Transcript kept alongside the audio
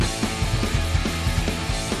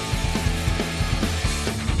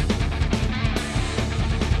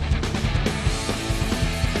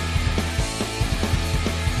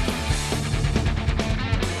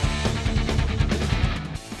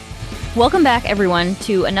Welcome back, everyone,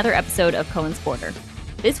 to another episode of Cohen's Corner.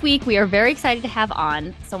 This week, we are very excited to have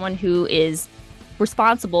on someone who is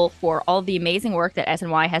responsible for all the amazing work that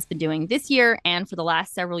SNY has been doing this year and for the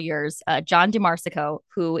last several years, John DeMarsico,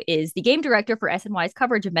 who is the game director for SNY's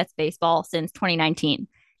coverage of Mets baseball since 2019.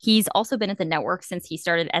 He's also been at the network since he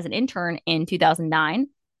started as an intern in 2009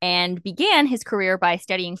 and began his career by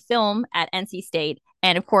studying film at NC State.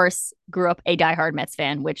 And of course, grew up a diehard Mets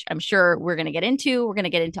fan, which I'm sure we're going to get into. We're going to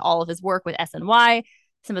get into all of his work with SNY,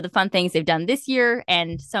 some of the fun things they've done this year,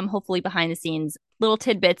 and some hopefully behind the scenes little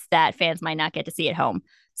tidbits that fans might not get to see at home.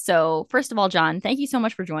 So first of all, John, thank you so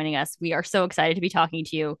much for joining us. We are so excited to be talking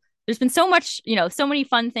to you. There's been so much, so many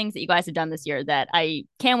fun things that you guys have done this year that I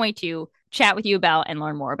can't wait to chat with you about and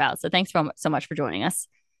learn more about. So thanks so much for joining us.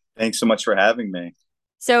 Thanks so much for having me.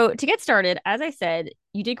 So to get started, as I said,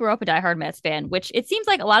 you did grow up a diehard Mets fan, which it seems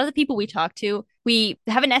like a lot of the people we talk to, we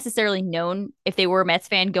haven't necessarily known if they were a Mets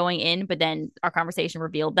fan going in, but then our conversation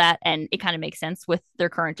revealed that, and it kind of makes sense with their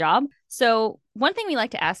current job. So one thing we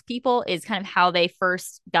like to ask people is kind of how they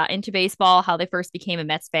first got into baseball, how they first became a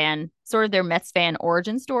Mets fan, sort of their Mets fan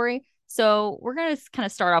origin story. So we're going to kind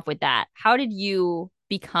of start off with that. How did you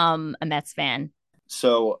become a Mets fan?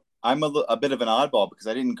 So I'm a bit of an oddball because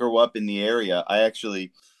I didn't grow up in the area. I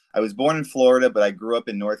was born in Florida, but I grew up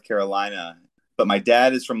in North Carolina. But my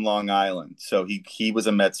dad is from Long Island, so he was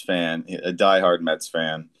a Mets fan, a diehard Mets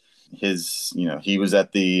fan. He was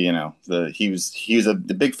at the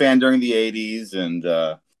big fan during the '80s,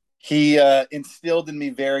 and he instilled in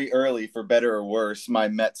me very early, for better or worse, my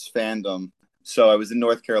Mets fandom. So I was in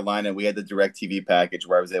North Carolina. We had the DirecTV package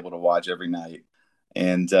where I was able to watch every night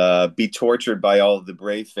and be tortured by all of the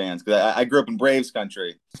Brave fans. Because I grew up in Braves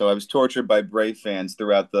country, so I was tortured by Brave fans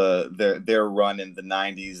throughout their run in the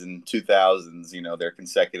 '90s and 2000s. Their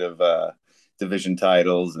consecutive division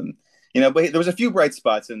titles, and but there was a few bright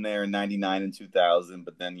spots in there in '99 and 2000.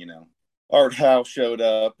 But then Art Howe showed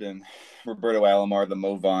up, and Roberto Alomar, the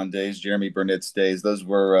Mo Vaughn days, Jeremy Burnett's days. Those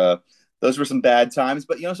were some bad times,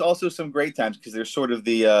 but it's also some great times because they're sort of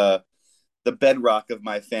the bedrock of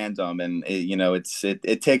my fandom, and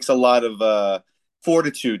it takes a lot of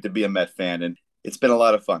fortitude to be a Met fan, and it's been a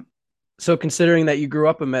lot of fun. So considering that you grew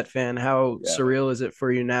up a Met fan, how Yeah. surreal is it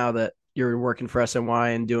for you now that you're working for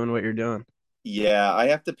SNY and doing what you're doing? Yeah, I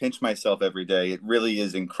have to pinch myself every day. It really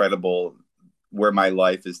is incredible where my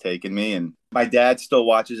life has taken me, and my dad still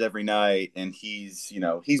watches every night, and he's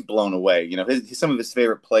blown away. Some of his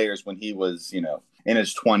favorite players when he was in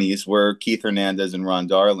his 20s were Keith Hernandez and Ron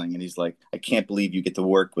Darling, and he's like, I can't believe you get to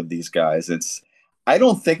work with these guys. I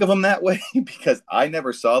don't think of them that way because I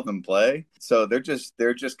never saw them play, so they're just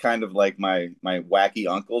kind of like my wacky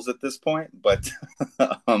uncles at this point. But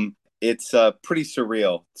it's pretty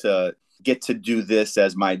surreal to get to do this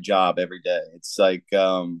as my job every day. It's like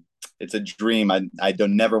it's a dream I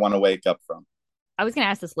don't never want to wake up from. I was going to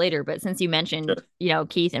ask this later, but since you mentioned, Sure.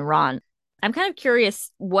 Keith and Ron, I'm kind of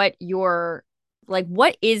curious what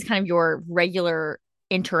is kind of your regular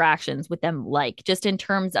interactions with them like, just in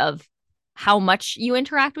terms of how much you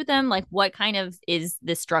interact with them, like what kind of is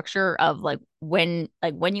the structure of when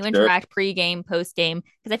you interact pre-game, post-game,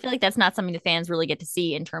 because I feel like that's not something the fans really get to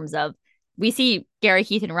see in terms of we see Gary,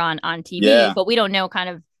 Keith, and Ron on TV, Yeah. but we don't know kind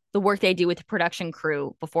of the work they do with the production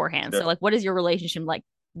crew beforehand. Sure. So what is your relationship like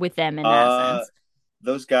with them in that sense?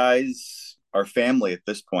 Those guys are family at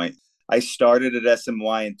this point. I started at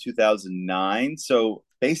SNY in 2009. So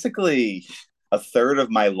basically, a third of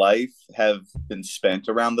my life have been spent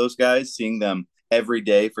around those guys, seeing them every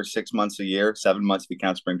day for 6 months a year, 7 months if you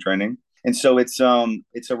count spring training. And so it's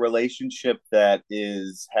a relationship that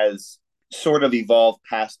has sort of evolved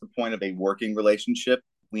past the point of a working relationship.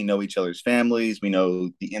 We know each other's families. We know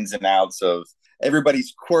the ins and outs of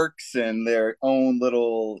everybody's quirks and their own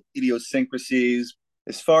little idiosyncrasies.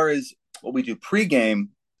 As far as what we do pregame,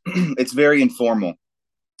 it's very informal.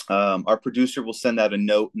 Our producer will send out a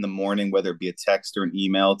note in the morning, whether it be a text or an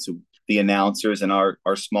email, to the announcers and our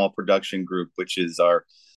small production group, which is our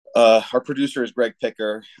producer is Greg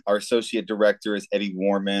Picker, our associate director is Eddie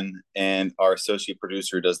Warman, and our associate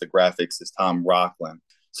producer who does the graphics is Tom Rockland.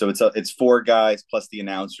 So it's four guys plus the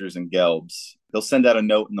announcers and Gelbs. They'll send out a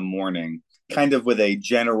note in the morning, kind of with a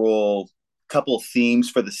general couple of themes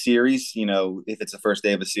for the series, if it's the first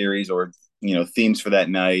day of a series, or themes for that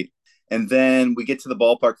night. And then we get to the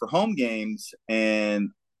ballpark for home games, and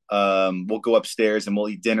we'll go upstairs and we'll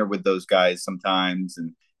eat dinner with those guys sometimes,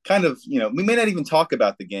 and kind of we may not even talk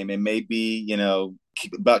about the game. It may be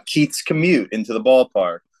about Keith's commute into the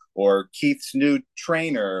ballpark, or Keith's new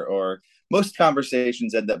trainer, or most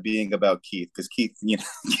conversations end up being about Keith, because Keith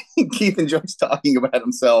Keith enjoys talking about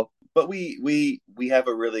himself. but we have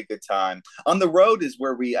a really good time. On the road is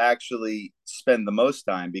where we actually spend the most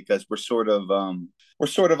time because we're sort of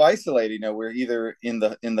isolated. We're either in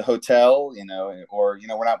the hotel, or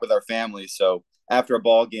we're not with our family. So after a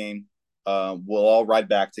ball game, we'll all ride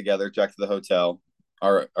back together back to the hotel.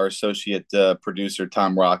 Our associate producer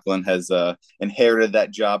Tom Rockland has inherited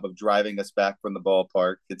that job of driving us back from the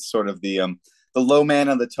ballpark. It's sort of the low man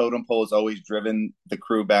on the totem pole has always driven the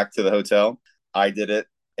crew back to the hotel. I did it,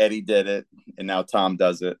 Eddie did it, and now Tom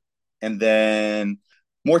does it. And then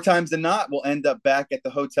more times than not, we'll end up back at the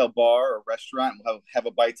hotel bar or restaurant. We'll have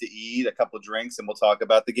a bite to eat, a couple of drinks, and we'll talk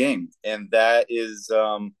about the game. And that is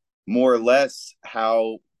more or less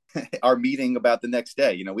how our meeting about the next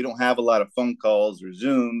day. We don't have a lot of phone calls or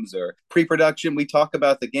Zooms or pre-production. We talk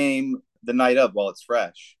about the game the night of while it's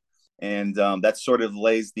fresh. And that sort of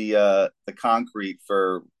lays the concrete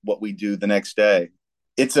for what we do the next day.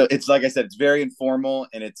 It's like I said, it's very informal,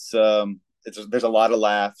 and there's a lot of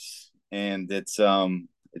laughs, and it's a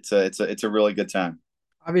really good time.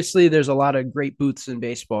 Obviously, there's a lot of great booths in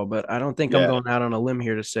baseball, but I don't think I'm going out on a limb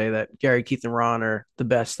here to say that Gary, Keith, and Ron are the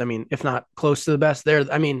best. I mean, if not close to the best,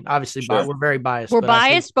 obviously, sure. We're very biased. We're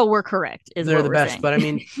biased, but we're correct. They're the best. Saying. But I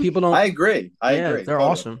mean, people don't. I agree. They're totally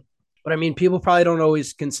awesome. But I mean, people probably don't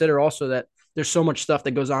always consider also that there's so much stuff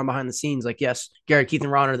that goes on behind the scenes. Like, yes, Gary, Keith,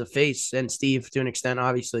 and Ron are the face, and Steve to an extent,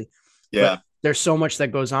 obviously. Yeah. But there's so much that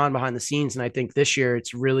goes on behind the scenes, and I think this year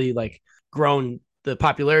it's really like grown the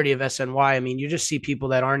popularity of SNY. I mean, you just see people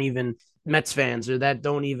that aren't even Mets fans or that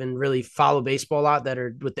don't even really follow baseball a lot that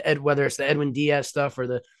are with whether it's the Edwin Diaz stuff or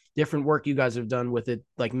the different work you guys have done with it,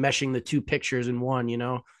 like meshing the two pictures in one,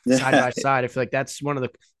 side by side. I feel like that's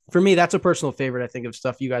for me, that's a personal favorite, I think, of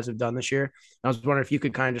stuff you guys have done this year. I was wondering if you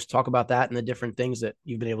could kind of just talk about that and the different things that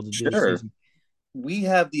you've been able to do this season. We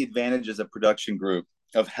have the advantage as a production group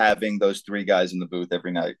of having those three guys in the booth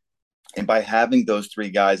every night. And by having those three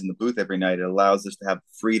guys in the booth every night, it allows us to have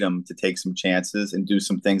freedom to take some chances and do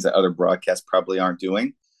some things that other broadcasts probably aren't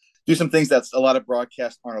doing. Do some things that a lot of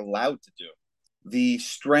broadcasts aren't allowed to do. The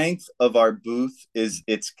strength of our booth is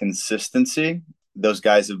its consistency. Those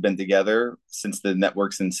guys have been together since the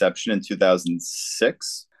network's inception in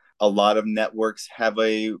 2006. A lot of networks have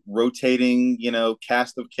a rotating,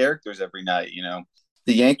 cast of characters every night.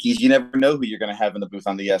 The Yankees, you never know who you're going to have in the booth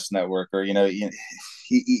on the S Network, or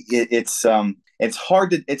it's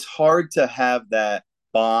hard to have that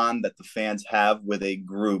bond that the fans have with a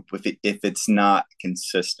group if it's not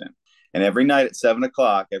consistent. And every night at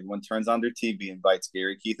 7:00, everyone turns on their TV, invites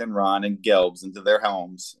Gary, Keith, and Ron and Gelbs into their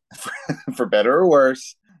homes, for better or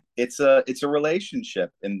worse. It's a relationship,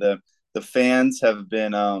 and the fans have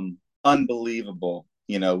been unbelievable,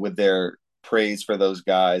 with their praise for those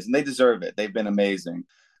guys, and they deserve it. They've been amazing.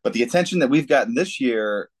 But the attention that we've gotten this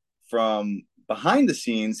year from behind the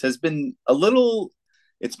scenes has been a little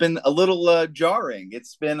jarring.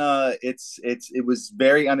 It was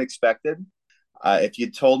very unexpected. If you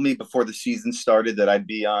told me before the season started that I'd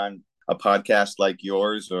be on a podcast like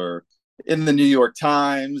yours or in the New York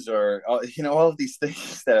Times or all of these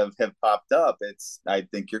things that have popped up, I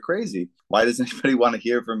think you're crazy. Why does anybody want to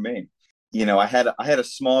hear from me? I had a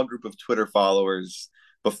small group of Twitter followers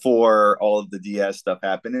before all of the DS stuff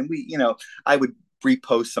happened, and I would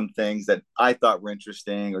repost some things that I thought were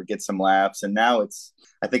interesting or get some laughs, and now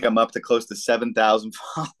I think I'm up to close to 7,000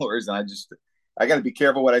 followers, and I got to be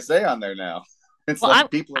careful what I say on there now. It's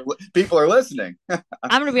people are listening. I'm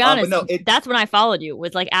gonna be honest. That's when I followed you.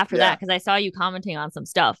 Was like after that because I saw you commenting on some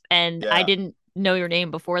stuff, and I didn't know your name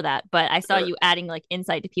before that, but I saw you adding like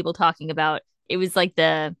insight to people talking about. It was like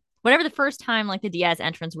whatever the first time like the Diaz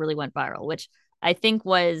entrance really went viral, which I think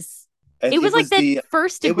was the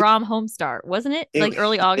first DeGrom home start, wasn't it? Like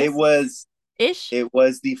early August. It was ish. It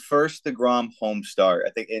was the first DeGrom home start. I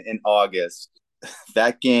think in August.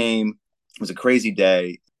 That game was a crazy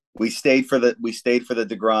day. We stayed for the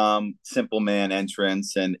DeGrom Simple Man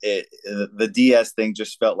entrance, and the DS thing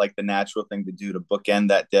just felt like the natural thing to do to bookend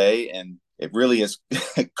that day, and it really has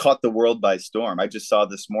caught the world by storm. I just saw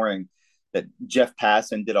this morning that Jeff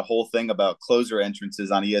Passan did a whole thing about closer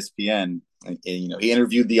entrances on ESPN. And, he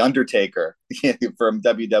interviewed The Undertaker from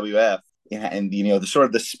WWF, and the sort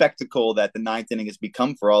of the spectacle that the ninth inning has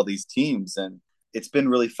become for all these teams, and it's been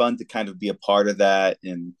really fun to kind of be a part of that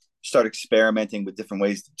and start experimenting with different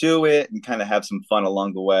ways to do it and kind of have some fun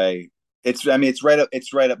along the way. It's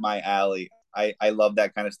right up my alley. I love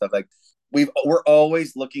that kind of stuff. Like we're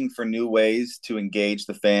always looking for new ways to engage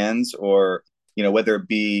the fans, or whether it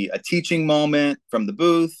be a teaching moment from the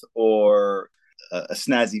booth or a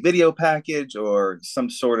snazzy video package or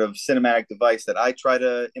some sort of cinematic device that I try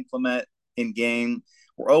to implement in game.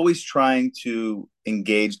 we're always trying to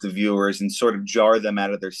engage the viewers and sort of jar them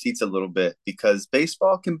out of their seats a little bit, because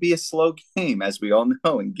baseball can be a slow game, as we all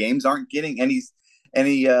know, and games aren't getting any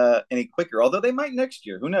quicker. Although they might next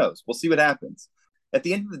year, who knows? We'll see what happens. At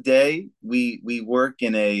the end of the day, we work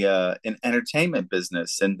in an entertainment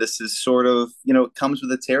business, and this is sort of, it comes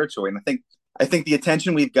with the territory. And I think the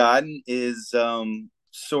attention we've gotten is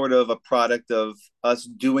sort of a product of us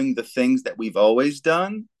doing the things that we've always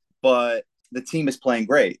done, but the team is playing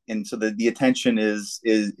great, and so the attention is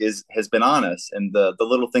has been on us, and the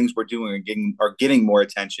little things we're doing are getting more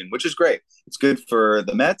attention, which is great. It's good for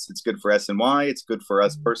the Mets, it's good for SNY, it's good for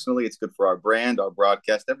us personally, it's good for our brand, our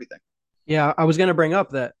broadcast, everything. Yeah, I was going to bring up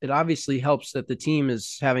that it obviously helps that the team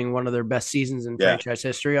is having one of their best seasons in Yeah, franchise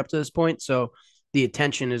history up to this point. So the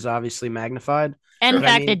attention is obviously magnified. And the sure. But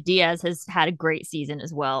I fact mean, that Diaz has had a great season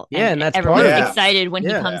as well. yeah, And and that's part everyone's of Yeah. it. excited when he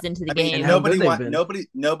Yeah. comes into the I mean, And game. how good they've been.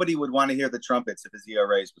 nobody would want to hear the trumpets if his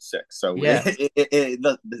ERA was 6. So Yeah.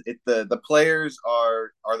 the players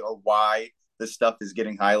are why this stuff is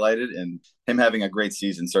getting highlighted, and him having a great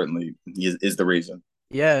season certainly is the reason.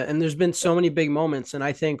 Yeah, and there's been so many big moments, and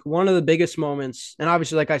I think one of the biggest moments, and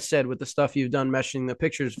obviously, like I said, with the stuff you've done, meshing the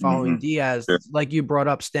pictures following Mm-hmm. Diaz, Sure. like you brought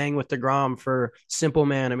up, staying with DeGrom for Simple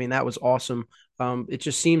Man. I mean, that was awesome. It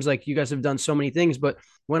just seems like you guys have done so many things, but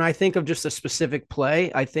when I think of just a specific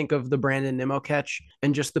play, I think of the Brandon Nimmo catch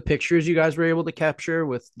and just the pictures you guys were able to capture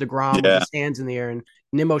with DeGrom with Yeah, his hands in the air and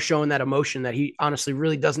Nimmo showing that emotion that he honestly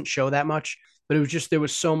really doesn't show that much. But it was just, there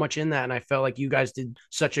was so much in that. And I felt like you guys did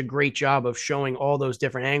such a great job of showing all those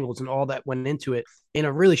different angles and all that went into it in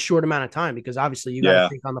a really short amount of time, because obviously you got to yeah,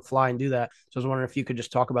 think on the fly and do that. So I was wondering if you could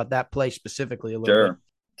just talk about that play specifically a little bit. sure.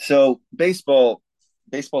 So baseball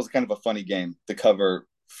is kind of a funny game to cover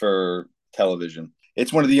for television.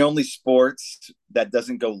 It's one of the only sports that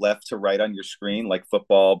doesn't go left to right on your screen, like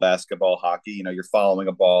football, basketball, hockey. You're following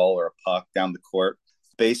a ball or a puck down the court.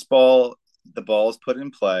 Baseball, the ball is put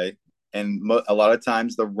in play, and a lot of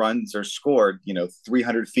times the runs are scored,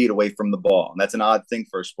 300 feet away from the ball, and that's an odd thing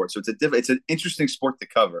for a sport. So it's an interesting sport to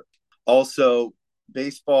cover. Also,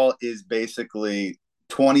 baseball is basically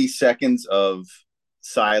 20 seconds of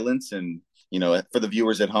silence, and for the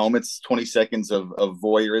viewers at home, it's 20 seconds of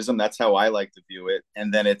voyeurism. That's how I like to view it.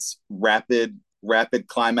 And then it's rapid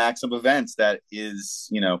climax of events that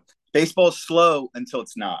is, baseball's slow until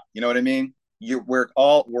it's not. You know what I mean? We're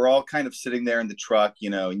all kind of sitting there in the truck,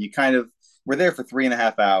 and we're there for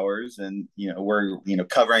 3.5 hours, and we're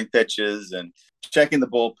covering pitches and checking the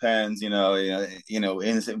bullpens,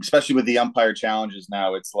 and especially with the umpire challenges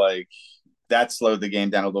now, it's like that slowed the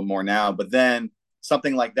game down a little more now. But then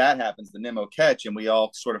something like that happens, the Nimmo catch, and we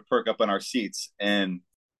all sort of perk up on our seats. And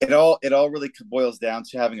it all really boils down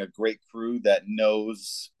to having a great crew that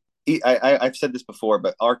knows. I've said this before,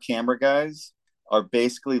 but our camera guys are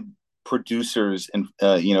basically producers and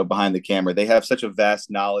behind the camera. They have such a vast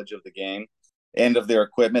knowledge of the game and of their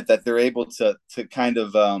equipment that they're able to kind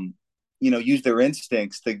of use their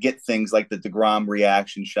instincts to get things like the DeGrom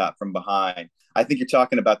reaction shot from behind. I think you're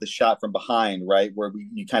talking about the shot from behind, right? Where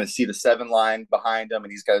you kind of see the 7 line behind him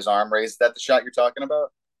and he's got his arm raised. Is that the shot you're talking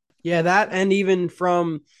about? Yeah, that, and even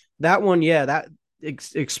from that one, yeah, that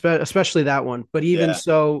especially that one. But even Yeah.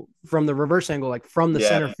 so, from the reverse angle, like from the Yeah.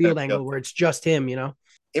 center field angle, where it's just him.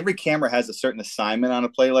 Every camera has a certain assignment on a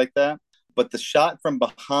play like that, but the shot from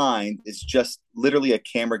behind is just literally a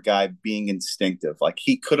camera guy being instinctive. Like,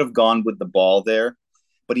 he could have gone with the ball there,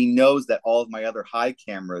 but he knows that all of my other high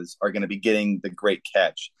cameras are going to be getting the great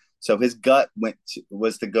catch. So his gut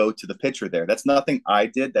was to go to the pitcher there. That's nothing I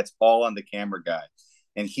did. That's all on the camera guy.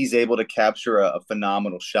 And he's able to capture a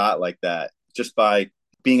phenomenal shot like that just by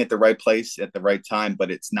being at the right place at the right time,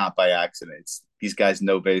 but it's not by accident. These guys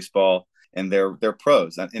know baseball, and they're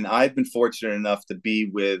pros. And I've been fortunate enough to be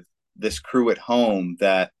with this crew at home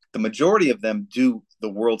that the majority of them do the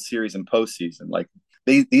World Series and postseason. Like,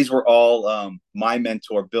 these were all my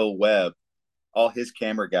mentor, Bill Webb, all his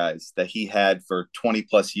camera guys that he had for 20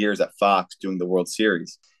 plus years at Fox doing the World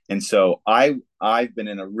Series. And so I've been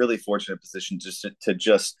in a really fortunate position to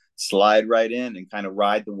just slide right in and kind of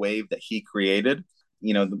ride the wave that he created.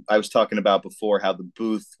 I was talking about before how the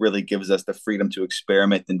booth really gives us the freedom to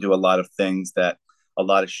experiment and do a lot of things that a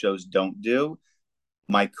lot of shows don't do.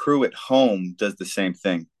 My crew at home does the same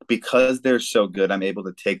thing. Because they're so good, I'm able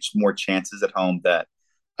to take more chances at home that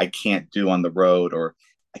I can't do on the road, or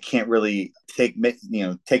I can't really take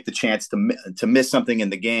the chance to miss something in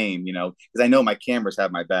the game, because I know my cameras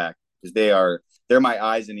have my back, because they're my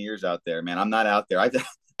eyes and ears out there, man. I'm not out there.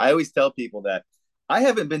 I always tell people that I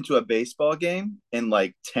haven't been to a baseball game in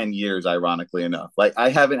like 10 years, ironically enough. Like I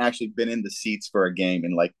haven't actually been in the seats for a game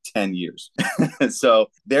in like 10 years. So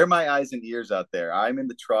they're my eyes and ears out there. I'm in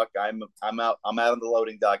the truck. I'm out on the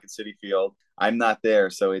loading dock at Citi Field. I'm not there.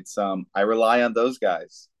 So it's I rely on those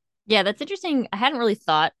guys. Yeah, that's interesting. I hadn't really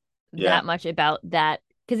thought Yeah. that much about that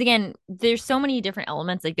because again, there's so many different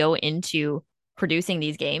elements that go into producing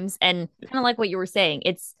these games, and kind of like what you were saying,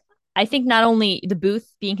 it's I think not only the booth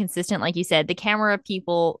being consistent, like you said, the camera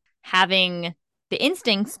people having the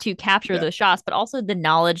instincts to capture Yeah. those shots, but also the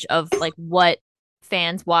knowledge of like what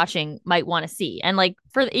fans watching might want to see, and like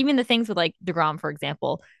for even the things with like DeGrom, for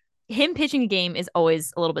example, him pitching a game is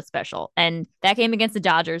always a little bit special, and that game against the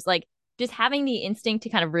Dodgers, like just having the instinct to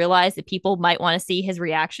kind of realize that people might want to see his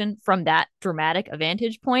reaction from that dramatic a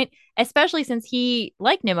vantage point, especially since he,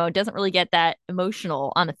 like Nimmo, doesn't really get that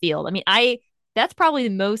emotional on the field. I mean, that's probably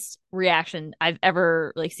the most reaction I've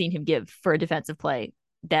ever like seen him give for a defensive play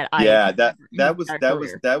that I Yeah, have that ever in his that was entire that was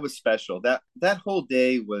career. that was special. That whole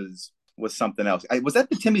day was something else. Was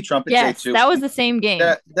that the Timmy Trumpet day Yes, too? that was the same game.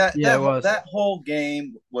 Yeah, it was. That whole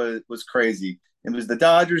game was crazy. It was the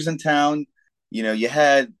Dodgers in town. You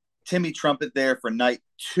had Timmy Trumpet there for night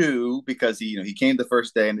two because he came the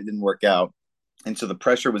first day and it didn't work out, and so the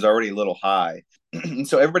pressure was already a little high, and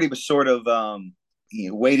so everybody was sort of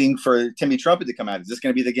waiting for Timmy Trumpet to come out. Is this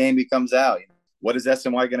going to be the game he comes out? What is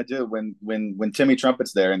SNY going to do when Timmy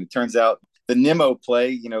Trumpet's there? And it turns out the Nimmo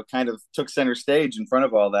play, kind of took center stage in front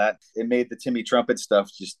of all that. It made the Timmy Trumpet stuff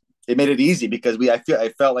it made it easy because I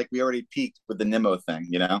felt like we already peaked with the Nimmo thing.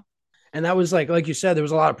 And that was like you said, there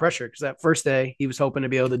was a lot of pressure because that first day he was hoping to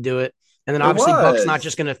be able to do it. And then It obviously Buck's not was.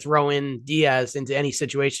 just going to throw in Diaz into any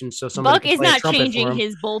situation so somebody Buck can is play a not trumpet for changing him.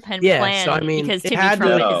 his bullpen Yeah, so I plan mean, because Timmy Trumpet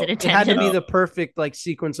is in No, it had to be attendance. no. the perfect like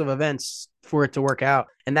sequence of events for it to work out.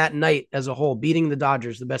 And that night as a whole, beating the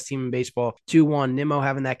Dodgers, the best team in baseball, 2-1, Nimmo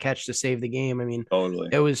having that catch to save the game. I mean, Totally.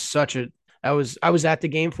 it was such a I was at the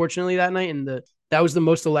game fortunately that night, and that was the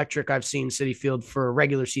most electric I've seen Citi Field for a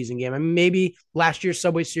regular season game. I mean, maybe last year's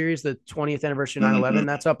Subway Series, the 20th anniversary 9/11, Mm-hmm.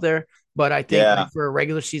 that's up there. But I think like Yeah. for a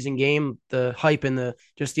regular season game, the hype and the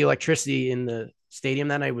electricity in the stadium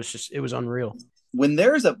that night was it was unreal. When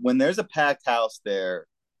there's a packed house there,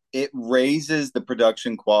 it raises the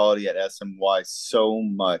production quality at SMY so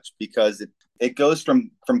much because it goes from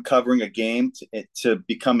covering a game to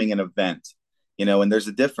becoming an event, and there's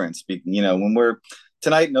a difference. When we're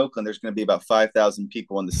tonight in Oakland, there's going to be about 5,000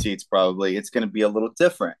 people in the seats. Probably it's going to be a little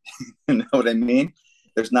different. You know what I mean?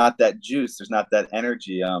 There's not that juice. There's not that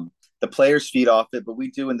energy. The players feed off it, but we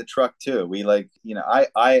do in the truck too. We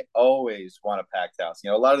I always want a packed house.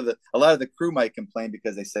 A lot of the crew might complain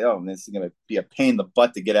because they say, "Oh, this is going to be a pain in the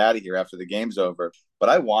butt to get out of here after the game's over." But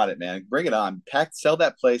I want it, man. Bring it on. Sell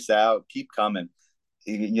that place out. Keep coming.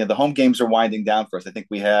 The home games are winding down for us. I think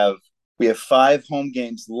we have 5 home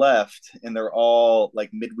games left, and they're all like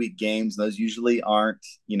midweek games. Those usually aren't,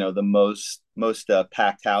 the most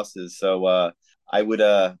packed houses. So I would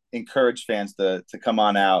encourage fans to come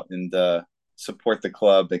on out and support the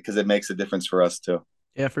club because it makes a difference for us too.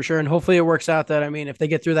 Yeah, for sure. And hopefully it works out that, I mean, if they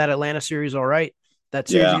get through that Atlanta series, all right, that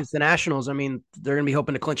series Yeah, against the Nationals, I mean, they're going to be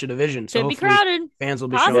hoping to clinch a division. So Could be hopefully crowded, fans will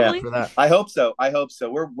be showing yeah. up possibly. for that. I hope so. I hope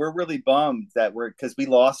so. We're really bummed that because we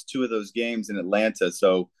lost 2 of those games in Atlanta.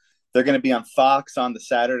 So they're going to be on Fox on the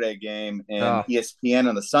Saturday game and Oh, ESPN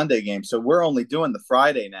on the Sunday game. So we're only doing the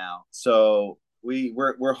Friday now. So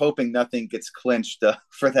we're hoping nothing gets clinched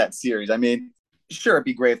for that series. I mean, sure, it'd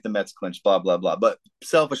be great if the Mets clinched, blah blah blah. But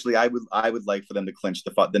selfishly, I would like for them to clinch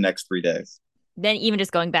the next 3 days. Then even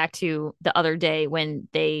just going back to the other day when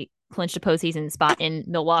they clinched a postseason spot in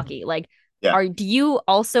Milwaukee, like Yeah, do you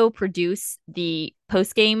also produce the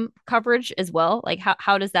post game coverage as well? Like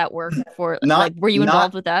how does that work for not like were you not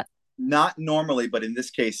involved with that? not normally, but in this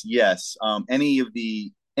case, yes.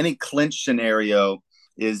 Any clinch scenario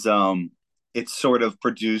is it's sort of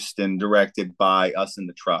produced and directed by us in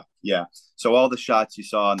the truck. Yeah. So all the shots you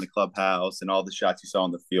saw in the clubhouse and all the shots you saw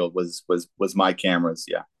on the field was my cameras.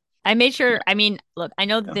 Yeah. I made sure. Yeah. I mean, look, I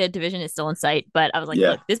know that Yeah. the division is still in sight, but I was like,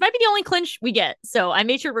 Yeah. look, this might be the only clinch we get. So I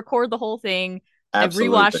made sure to record the whole thing. I've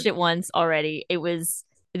rewatched Absolutely. it once already.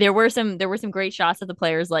 There were some great shots of the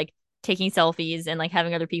players like taking selfies and like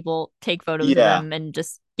having other people take photos of Yeah. them and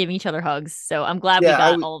just giving each other hugs. So I'm glad we Yeah.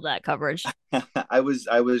 got all of that coverage. I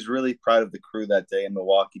was really proud of the crew that day in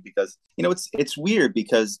Milwaukee because it's weird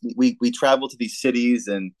because we travel to these cities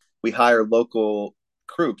and we hire local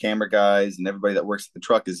crew, camera guys, and everybody that works at the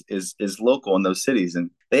truck is local in those cities, and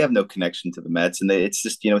they have no connection to the Mets, and it's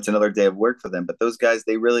just it's another day of work for them. But those guys,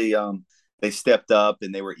 they really they stepped up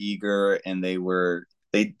and they were eager and they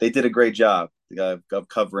did a great job. of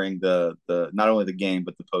covering the not only the game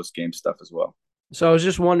but the post game stuff as well. So I was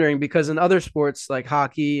just wondering, because in other sports like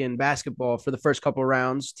hockey and basketball, for the first couple of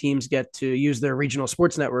rounds, teams get to use their regional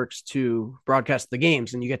sports networks to broadcast the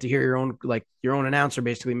games, and you get to hear your own announcer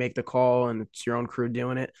basically make the call, and it's your own crew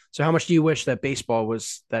doing it. So how much do you wish that baseball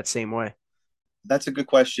was that same way? That's a good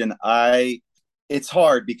question. It's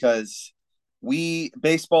hard because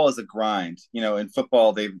baseball is a grind. In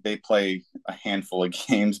football they play a handful of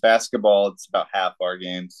games. Basketball, it's about half our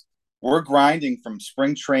games. We're grinding from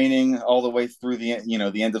spring training all the way through the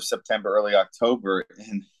end of September, early October.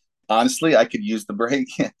 And honestly, I could use the break.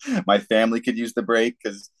 My family could use the break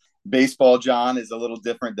because baseball, John, is a little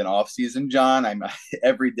different than off season, John. I'm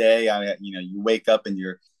every day. You wake up and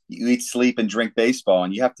you eat, sleep, and drink baseball,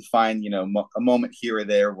 and you have to find a moment here or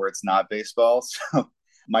there where it's not baseball. So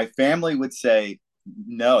my family would say,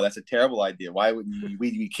 no, that's a terrible idea. Why would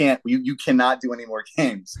you cannot do any more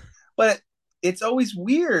games? But it's always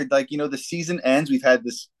weird. Like, the season ends. We've had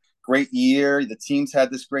this great year. The team's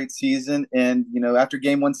had this great season. And, after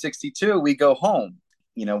game 162, we go home,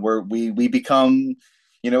 we become,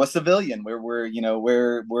 a civilian where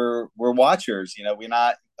we're watchers, we're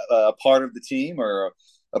not a part of the team or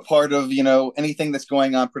a part of, anything that's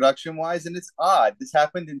going on production wise. And it's odd. This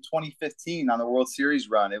happened in 2015 on the World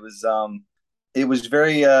Series run. It was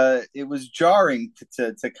very, it was jarring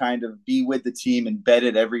to kind of be with the team,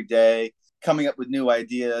 embedded every day, coming up with new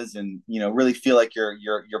ideas, and really feel like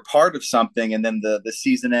you're part of something. And then the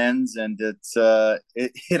season ends, and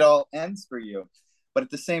it all ends for you. But at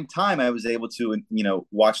the same time, I was able to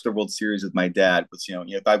watch the World Series with my dad. Which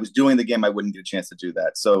if I was doing the game, I wouldn't get a chance to do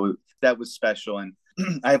that. So that was special. And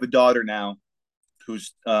I have a daughter now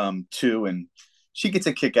who's 2, and she gets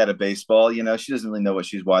a kick out of baseball. She doesn't really know what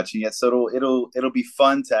she's watching yet. So it'll be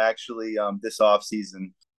fun to actually this off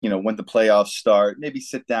season, when the playoffs start, maybe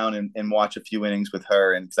sit down and watch a few innings with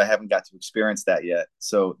her, and because I haven't got to experience that yet.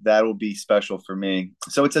 So that'll be special for me.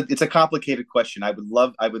 So it's a complicated question. I would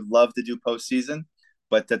love to do postseason,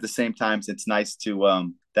 but at the same time, it's nice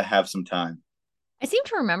to have some time. I seem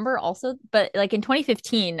to remember also, but like in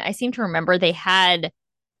 2015, I seem to remember they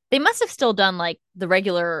must have still done like the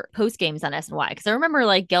regular post games on SNY, because I remember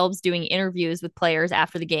like Gelb's doing interviews with players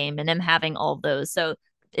after the game and them having all of those. So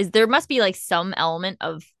there must be like some element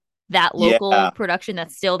of that local production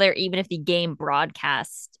that's still there, even if the game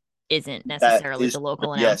broadcast isn't necessarily the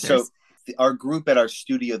local announcers. Yeah, so our group at our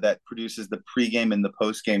studio that produces the pregame and the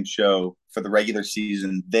postgame show for the regular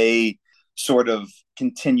season, they sort of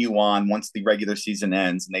continue on once the regular season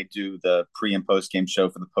ends, and they do the pre and post game show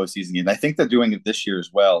for the postseason game. I think they're doing it this year as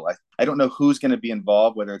well. I don't know who's going to be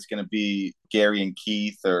involved, whether it's going to be Gary and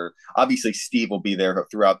Keith, or obviously Steve will be there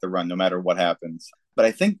throughout the run, no matter what happens. But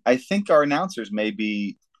I think our announcers may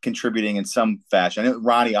be contributing in some fashion. I know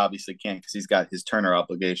Ronnie obviously can't because he's got his Turner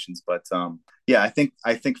obligations, but I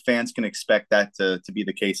think fans can expect that to be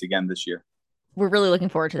the case again this year. We're really looking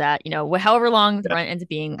forward to that. However long the run ends up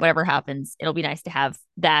being, whatever happens, it'll be nice to have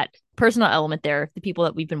that personal element there. The people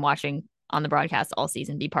that we've been watching on the broadcast all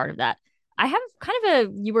season be part of that. I have kind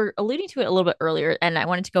of you were alluding to it a little bit earlier, and I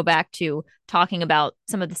wanted to go back to talking about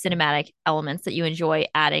some of the cinematic elements that you enjoy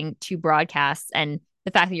adding to broadcasts, and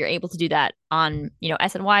the fact that you're able to do that on,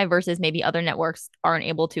 SNY versus maybe other networks aren't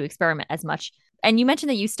able to experiment as much. And you mentioned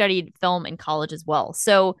that you studied film in college as well.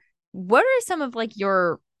 So what are some of like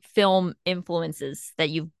your film influences that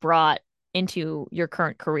you've brought into your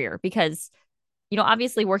current career? Because,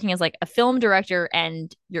 obviously working as like a film director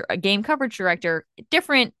and you're a game coverage director,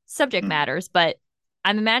 different subject matters, but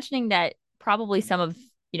I'm imagining that probably some of,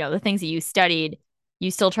 the things that you studied,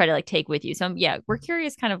 you still try to like take with you. So we're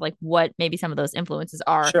curious kind of like what maybe some of those influences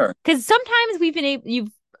are. Sure. Because sometimes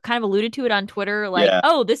you've kind of alluded to it on Twitter, like,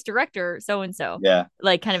 oh, this director, so-and-so,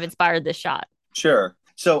 like kind of inspired this shot. Sure.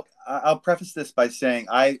 So I'll preface this by saying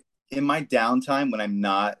in my downtime when I'm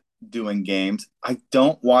not doing games, I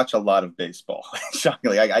don't watch a lot of baseball.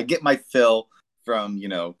 Shockingly, I get my fill from,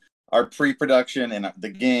 our pre-production and the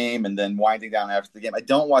game, and then winding down after the game. I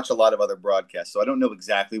don't watch a lot of other broadcasts, so I don't know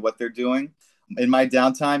exactly what they're doing. In my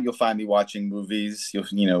downtime, you'll find me watching movies.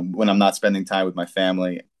 When I'm not spending time with my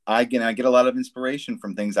family, I get a lot of inspiration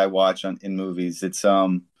from things I watch in movies. It's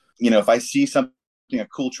if I see something, a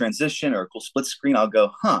cool transition or a cool split screen, I'll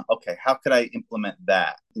go, okay, how could I implement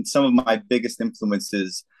that? And some of my biggest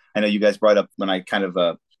influences, I know you guys brought up when I kind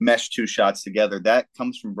of meshed 2 shots together, that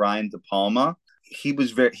comes from Brian De Palma.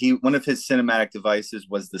 One of his cinematic devices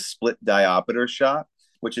was the split diopter shot,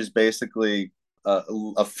 which is basically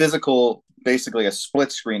a physical, basically a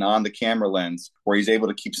split screen on the camera lens where he's able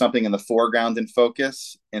to keep something in the foreground in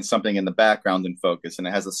focus and something in the background in focus. And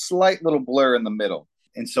it has a slight little blur in the middle.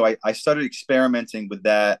 And so I started experimenting with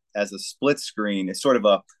that as a split screen. It's sort of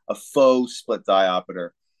a faux split diopter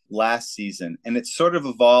last season. And it's sort of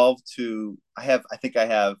evolved to, I think I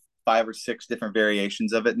have 5 or 6 different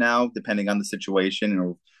variations of it now, depending on the situation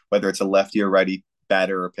or whether it's a lefty or righty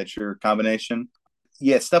batter or pitcher combination.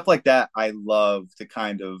 Yeah, stuff like that. I love to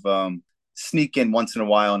kind of sneak in once in a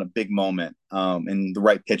while in a big moment, and the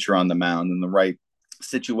right pitcher on the mound and the right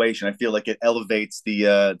situation. I feel like it elevates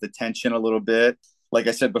the tension a little bit. Like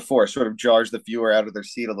I said before, sort of jars the viewer out of their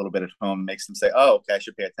seat a little bit at home, makes them say, "Oh, okay, I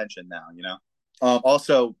should pay attention now."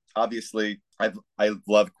 Also, obviously, I've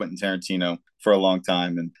loved Quentin Tarantino for a long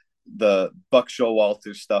time, and the Buck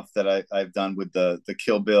Showalter stuff that I've done with the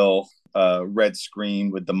Kill Bill red screen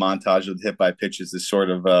with the montage of the hit by pitches is sort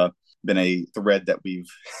of been a thread that we've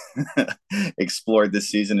explored this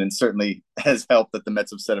season, and certainly has helped that the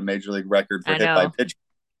Mets have set a major league record for hit by pitch.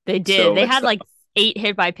 They did. So they had like 8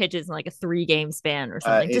 hit by pitches in like a 3-game span or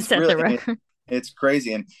something to set the record. It's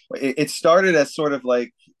crazy, and it started as sort of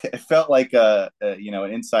like, it felt like an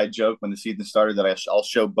inside joke when the season started that I'll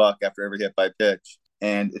show Buck after every hit by pitch.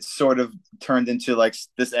 And it's sort of turned into like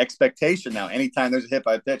this expectation now. Anytime there's a hit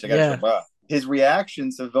by pitch, I got to show Buck. His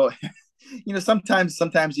reactions have,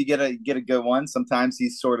 sometimes you get a good one. Sometimes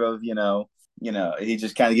he's sort of, he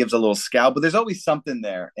just kind of gives a little scowl, but there's always something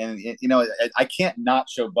there. And I can't not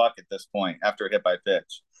show Buck at this point after a hit by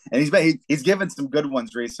pitch. And he's given some good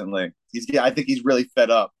ones recently. I think he's really fed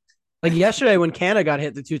up. Like yesterday when Canna got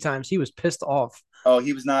hit the 2 times, he was pissed off. Oh,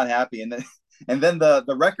 he was not happy. And then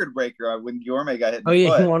the record breaker when Guillorme got hit in the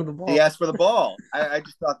foot, he wanted the ball. He asked for the ball. I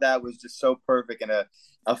just thought that was just so perfect and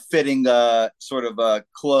a fitting sort of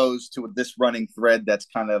close to this running thread that's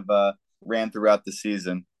kind of ran throughout the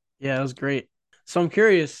season. Yeah, it was great. So I'm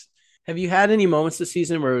curious, have you had any moments this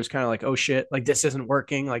season where it was kind of like, oh shit, like this isn't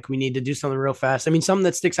working, like we need to do something real fast? I mean, something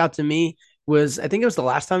that sticks out to me was, I think it was the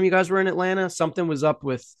last time you guys were in Atlanta, something was up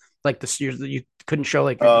with like the steers that you couldn't show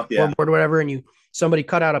like scoreboard or whatever, and somebody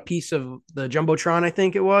cut out a piece of the Jumbotron, I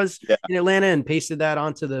think it was, in Atlanta, and pasted that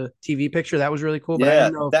onto the TV picture. That was really cool. But I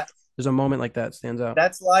don't know if there's a moment like that stands out.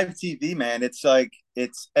 That's live TV, man. It's like,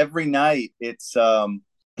 it's every night. It's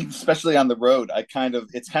especially on the road.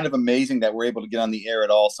 It's kind of amazing that we're able to get on the air at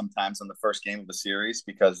all sometimes on the first game of the series,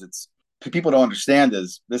 because people don't understand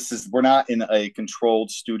we're not in a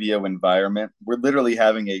controlled studio environment. We're literally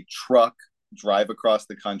having a truck drive across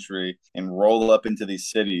the country and roll up into these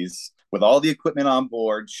cities with all the equipment on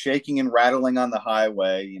board, shaking and rattling on the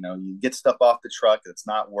highway. You get stuff off the truck that's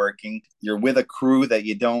not working. You're with a crew that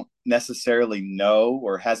you don't necessarily know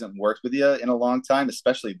or hasn't worked with you in a long time,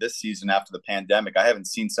 especially this season after the pandemic. I haven't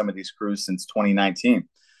seen some of these crews since 2019.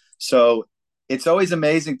 So it's always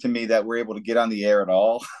amazing to me that we're able to get on the air at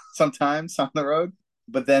all sometimes on the road.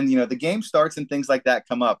 But then, the game starts and things like that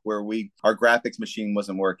come up where our graphics machine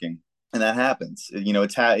wasn't working. And that happens.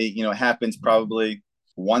 It happens probably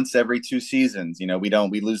once every 2 seasons. We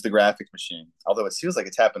lose the graphics machine, although it feels like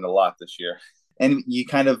it's happened a lot this year. And you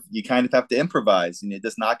kind of have to improvise, and you're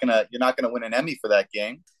not gonna win an Emmy for that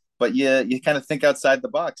game, but you kind of think outside the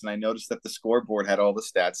box. And I noticed that the scoreboard had all the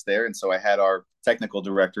stats there, and so I had our technical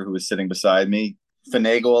director, who was sitting beside me,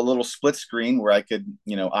 finagle a little split screen where I could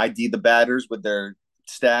ID the batters with their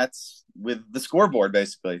stats with the scoreboard,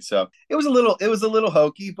 basically. So it was a little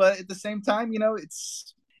hokey, but at the same time,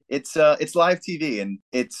 it's live TV, and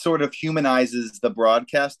it sort of humanizes the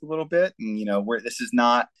broadcast a little bit. And where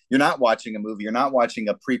you're not watching a movie, you're not watching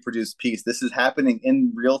a pre-produced piece. This is happening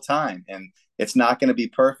in real time, and it's not going to be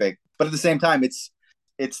perfect, but at the same time, it's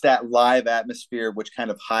that live atmosphere which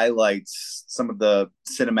kind of highlights some of the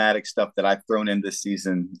cinematic stuff that I've thrown in this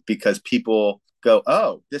season, because people go,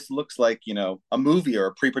 oh, this looks like a movie or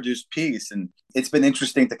a pre-produced piece. And it's been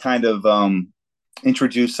interesting to kind of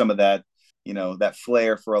introduce some of that that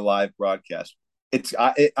flair for a live broadcast.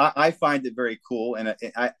 I find it very cool, and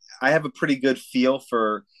I have a pretty good feel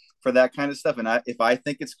for that kind of stuff. And if I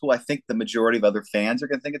think it's cool, I think the majority of other fans are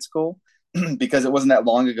going to think it's cool, because it wasn't that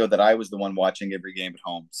long ago that I was the one watching every game at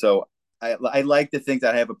home. So I like to think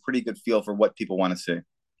that I have a pretty good feel for what people want to see.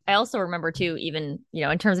 I also remember too, even,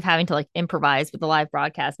 in terms of having to like improvise with the live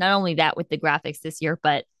broadcast, not only that with the graphics this year,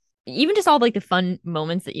 but even just all like the fun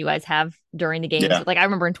moments that you guys have during the games. Yeah. Like I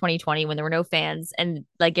remember in 2020 when there were no fans, and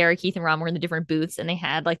like Gary, Keith, and Ron were in the different booths, and they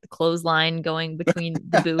had like the clothesline going between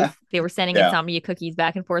the booth. They were sending insomnia cookies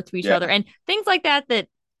back and forth to each other and things like that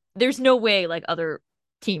there's no way like other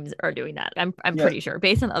teams are doing that. I'm pretty sure,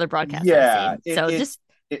 based on the other broadcasts I've seen.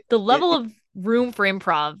 The level of room for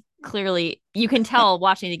improv, clearly you can tell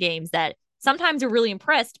watching the games that sometimes you're really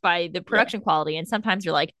impressed by the production quality, and sometimes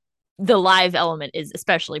you're like, the live element is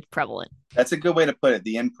especially prevalent. That's a good way to put it.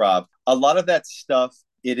 The improv. a lot of that stuff,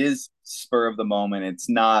 it is spur of the moment. It's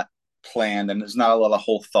not planned, and there's not a lot of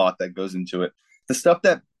whole thought that goes into it. The stuff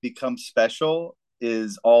that becomes special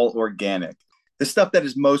is all organic. The stuff that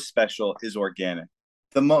is most special is organic.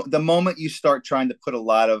 The moment you start trying to put a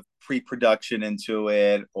lot of pre-production into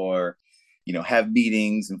it, or have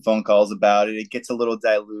meetings and phone calls about it, it gets a little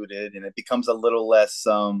diluted, and it becomes a little less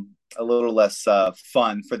fun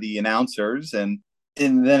for the announcers, and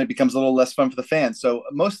then it becomes a little less fun for the fans. So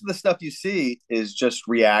most of the stuff you see is just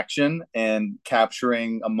reaction and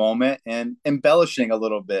capturing a moment and embellishing a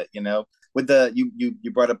little bit. With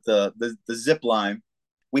you brought up the zip line.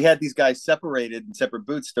 We had these guys separated in separate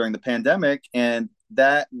booths during the pandemic, and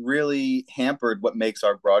that really hampered what makes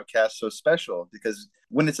our broadcast so special, because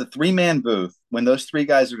when it's a 3-man booth, when those 3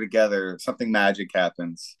 guys are together, something magic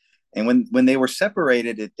happens. And when they were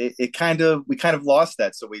separated, we kind of lost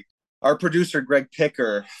that. So our producer, Greg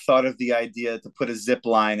Picker, thought of the idea to put a zip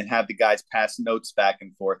line and have the guys pass notes back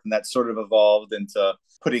and forth. And that sort of evolved into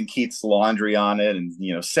putting Keith's laundry on it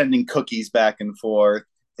and, sending cookies back and forth.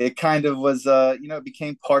 It kind of was, it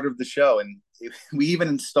became part of the show. And we even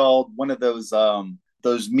installed one of those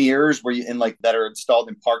mirrors that are installed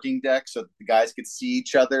in parking decks, so that the guys could see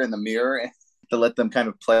each other in the mirror to let them kind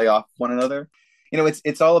of play off one another.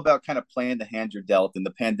 It's all about kind of playing the hand you're dealt, and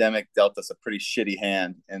the pandemic dealt us a pretty shitty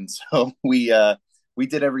hand. And so we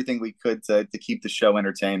did everything we could to keep the show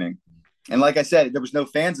entertaining. And like I said, there was no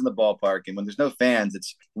fans in the ballpark. And when there's no fans,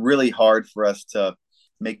 it's really hard for us to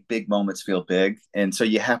make big moments feel big. And so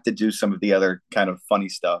you have to do some of the other kind of funny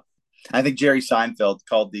stuff. I think Jerry Seinfeld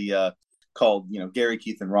called Gary,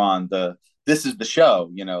 Keith, and Ron this is the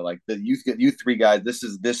show, like you 3 guys, this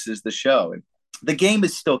is the show. And the game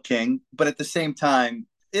is still king, but at the same time,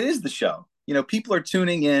 it is the show. People are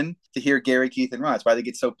tuning in to hear Gary, Keith, and Ron. That's why they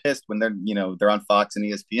get so pissed when they're on Fox and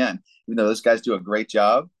ESPN. Even though those guys do a great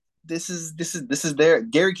job, this is their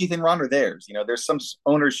Gary, Keith, and Ron are theirs. There's some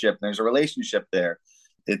ownership, and there's a relationship there.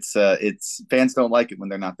 It's fans don't like it when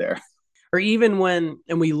they're not there. Or even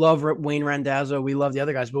and we love Wayne Randazzo, we love the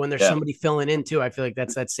other guys, but when there's somebody filling in too, I feel like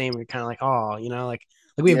that's that same. We're kind of like, like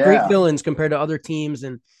we have great fill-ins compared to other teams,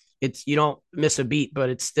 and you don't miss a beat, but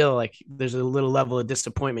it's still like there's a little level of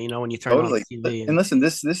disappointment, when you turn on the TV. And listen,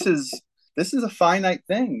 this is a finite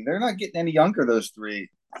thing. They're not getting any younger, those 3.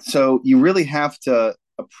 So you really have to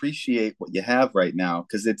appreciate what you have right now,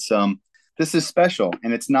 because this is special,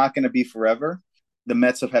 and it's not going to be forever. The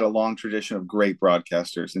Mets have had a long tradition of great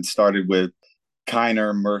broadcasters, and started with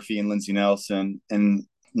Kiner, Murphy, and Lindsey Nelson, and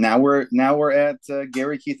now we're at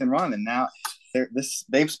Gary, Keith, and Ron, and now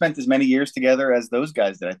they've spent as many years together as those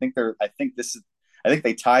guys did. I think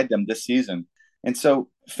they tied them this season, and so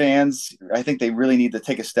fans, I think they really need to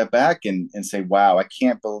take a step back and say, "Wow, I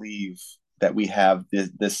can't believe that we have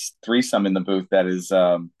this threesome in the booth that is."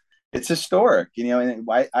 It's historic, and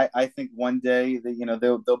I think one day that,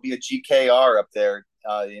 there'll be a GKR up there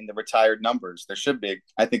in the retired numbers. There should be.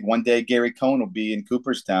 I think one day Gary Cohen will be in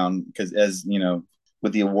Cooperstown, because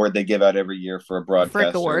with the award they give out every year for a broadcaster.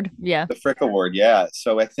 Frick Award, yeah. The Frick Award, yeah.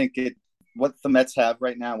 So I think what the Mets have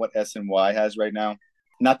right now, what SNY has right now,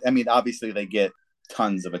 obviously they get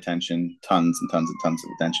tons of attention, tons and tons and tons of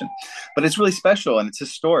attention, but it's really special and it's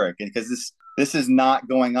historic, because this is not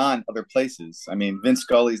going on other places. Vince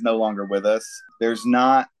Scully's no longer with us. There's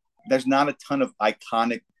not a ton of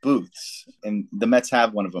iconic booths, and the Mets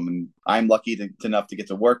have one of them, and I'm lucky enough to get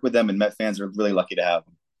to work with them, and Met fans are really lucky to have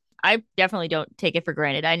them. I definitely don't take it for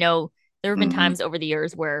granted. I know there have been times over the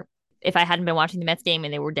years where if I hadn't been watching the Mets game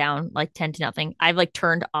and they were down like 10-0, I've like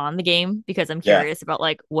turned on the game because I'm curious about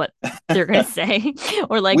like what they're going to say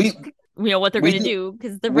or like, what they're going to do.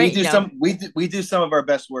 Cause we do some of our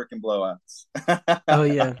best work in blowouts. Oh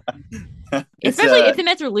yeah. Especially if the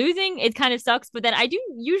Mets are losing, it kind of sucks. But then I do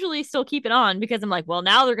usually still keep it on because I'm like, well,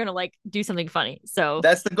 now they're going to like do something funny. So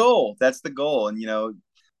that's the goal. And,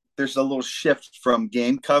 there's a little shift from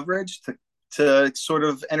game coverage to sort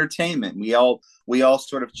of entertainment. We all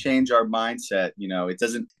sort of change our mindset.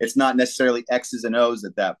 It's not necessarily X's and O's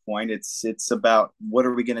at that point. It's about what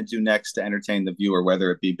are we going to do next to entertain the viewer,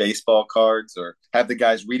 whether it be baseball cards or have the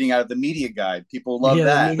guys reading out of the media guide. People love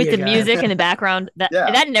that with the music in the background.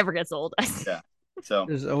 That never gets old. Yeah. So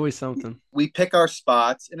there's always something. We pick our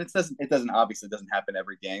spots, and it doesn't obviously happen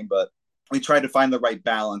every game, but we try to find the right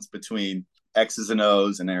balance between X's and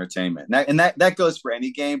O's and entertainment. And that goes for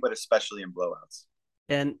any game, but especially in blowouts.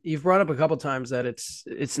 And you've brought up a couple times that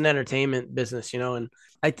it's an entertainment business, and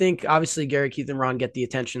I think obviously Gary, Keith, and Ron get the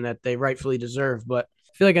attention that they rightfully deserve, but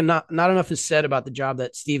I feel like not enough is said about the job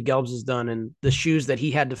that Steve Gelbs has done and the shoes that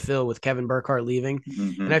he had to fill with Kevin Burkhardt leaving.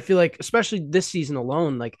 Mm-hmm. And I feel like, especially this season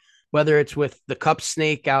alone, like whether it's with the cup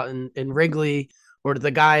snake out in Wrigley, or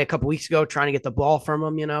the guy a couple weeks ago trying to get the ball from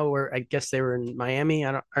him, where I guess they were in Miami.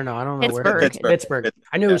 I don't know where. Pittsburgh.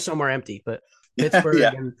 I knew it was somewhere empty, but Pittsburgh.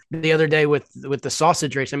 And the other day with the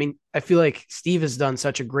sausage race, I mean, I feel like Steve has done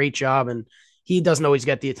such a great job, and he doesn't always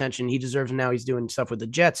get the attention he deserves. Now he's doing stuff with the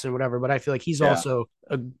Jets and whatever, but I feel like he's also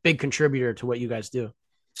a big contributor to what you guys do.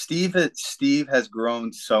 Steve has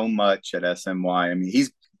grown so much at SNY. I mean,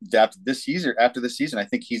 he's after this season, I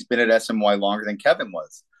think he's been at SNY longer than Kevin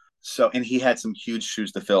was. So, and he had some huge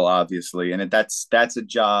shoes to fill, obviously, and that's a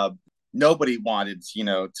job nobody wanted,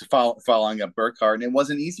 to following up Burkhardt, and it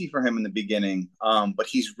wasn't easy for him in the beginning. But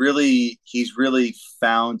he's really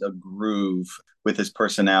found a groove with his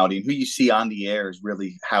personality, and who you see on the air is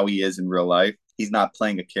really how he is in real life. He's not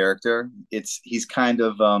playing a character. He's kind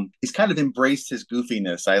of embraced his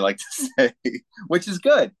goofiness, I like to say, which is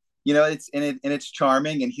good. It's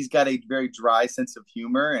charming, and he's got a very dry sense of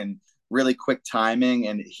humor and really quick timing,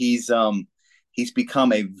 and he's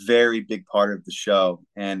become a very big part of the show,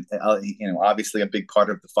 and obviously a big part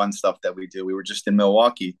of the fun stuff that we do. We were just in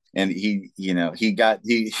Milwaukee, and he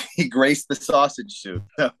graced the sausage suit,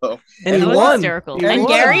 and he won. Hysterical. And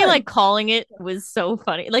Gary calling it was so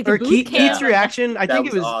funny. Like the Keith's reaction, I think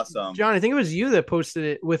it was awesome. John, I think it was you that posted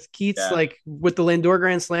it with Keith's with the Lindor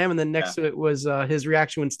Grand Slam, and then next to it was his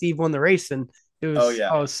reaction when Steve won the race, and it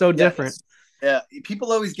was so different. Yeah,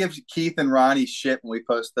 people always give Keith and Ronnie shit when we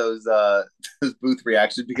post those booth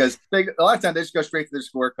reactions, because a lot of times they just go straight to their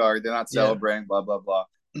scorecard. They're not celebrating, blah, blah, blah.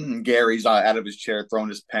 Gary's out of his chair, throwing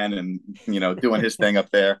his pen and, doing his thing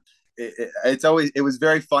up there. It was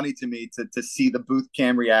very funny to me to see the booth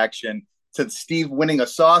cam reaction to Steve winning a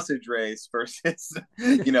sausage race versus,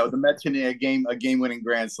 the Mets hitting a game-winning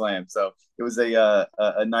grand slam. So it was a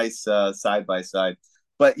nice side-by-side.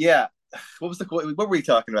 But yeah. What were we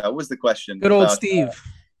talking about? What was the question? Good old Steve.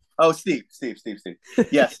 Steve.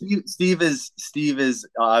 Yeah, Steve is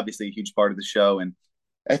obviously a huge part of the show, and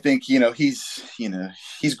I think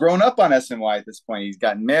he's grown up on SNY at this point. He's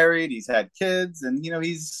gotten married, he's had kids, and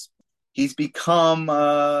he's become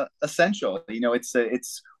essential.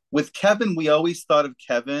 It's with Kevin. We always thought of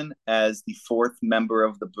Kevin as the fourth member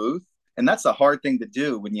of the booth. And that's a hard thing to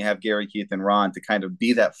do when you have Gary, Keith, and Ron to kind of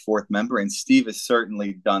be that fourth member. And Steve has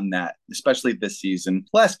certainly done that, especially this season.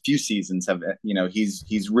 Last few seasons have,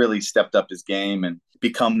 he's really stepped up his game and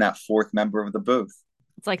become that fourth member of the booth.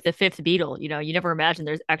 It's like the fifth Beatle. You never imagine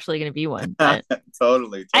there's actually going to be one.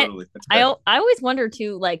 Totally. I always wonder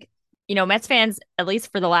too, Mets fans, at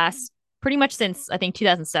least for the last pretty much since I think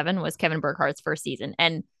 2007 was Kevin Burkhardt's first season.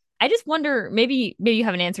 And I just wonder, maybe you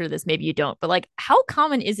have an answer to this, maybe you don't, but how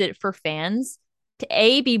common is it for fans to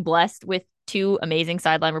be blessed with two amazing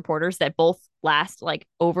sideline reporters that both last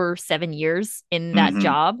over 7 years in that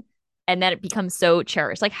job, and that it becomes so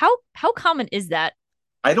cherished? How common is that?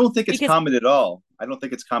 I don't think it's common at all.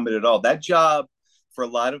 That job for a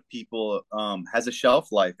lot of people has a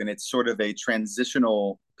shelf life, and it's sort of a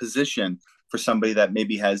transitional position for somebody that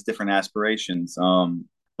maybe has different aspirations.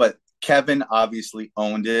 But Kevin obviously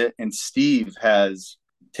owned it, and Steve has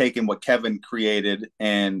taken what Kevin created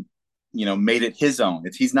and made it his own.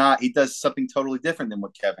 He does something totally different than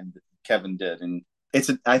what Kevin did, and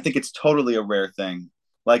I think it's totally a rare thing.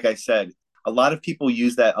 Like I said, a lot of people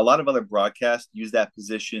use that. A lot of other broadcasts use that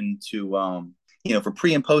position to for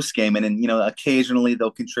pre and post game, and then occasionally they'll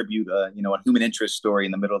contribute a human interest story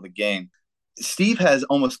in the middle of the game. Steve has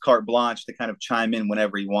almost carte blanche to kind of chime in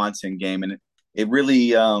whenever he wants in game, and it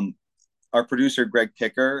really our producer, Greg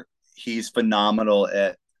Picker, he's phenomenal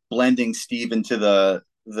at blending Steve into the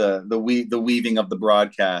weaving of the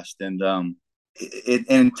broadcast. And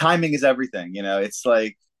and timing is everything, it's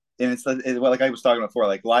like I was talking before,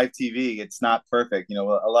 live TV, it's not perfect. A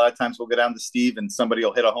lot of times we'll go down to Steve and somebody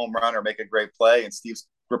will hit a home run or make a great play and Steve's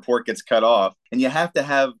report gets cut off. And you have to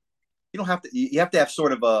have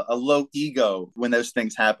sort of a low ego when those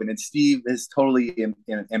things happen. And Steve has totally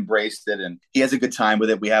embraced it, and he has a good time with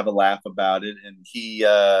it. We have a laugh about it, and he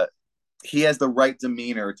has the right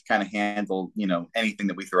demeanor to kind of handle, anything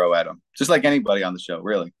that we throw at him, just like anybody on the show,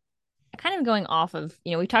 really. Kind of going off of,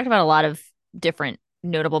 we talked about a lot of different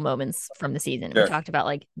notable moments from the season. Sure. We talked about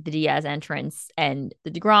the Diaz entrance and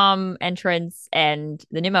the DeGrom entrance and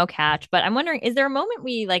the Nimmo catch. But I'm wondering, is there a moment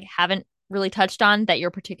we haven't really touched on that you're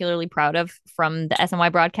particularly proud of from the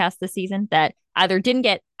SNY broadcast this season that either didn't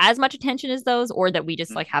get as much attention as those, or that we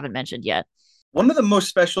just haven't mentioned yet? One of the most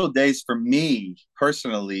special days for me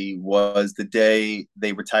personally was the day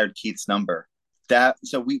they retired Keith's number.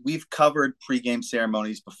 So we've covered pregame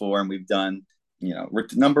ceremonies before, and we've done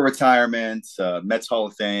number retirements, Mets Hall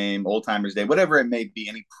of Fame, Old Timers Day, whatever it may be,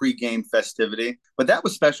 any pregame festivity. But that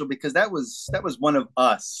was special because that was one of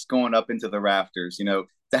us going up into the rafters.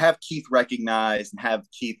 To have Keith recognized and have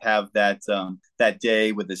Keith have that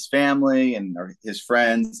day with his family and his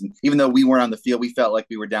friends, and even though we weren't on the field, we felt like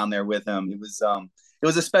we were down there with him. It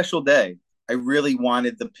was a special day. I really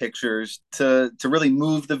wanted the pictures to really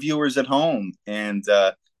move the viewers at home and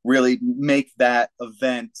really make that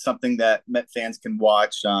event something that Met fans can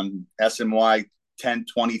watch on SNY 10,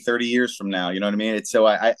 20, 30 years from now. You know what I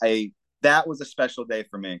mean? That was a special day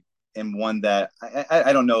for me, and one that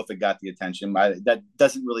I don't know if it got the attention. That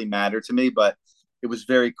doesn't really matter to me, but it was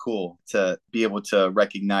very cool to be able to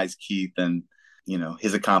recognize Keith and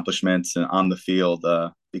his accomplishments on the field.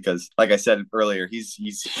 Because, like I said earlier, he's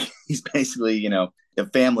basically a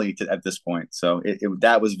family at this point. So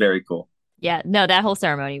that was very cool. Yeah, no, that whole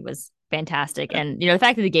ceremony was fantastic. And the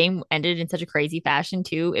fact that the game ended in such a crazy fashion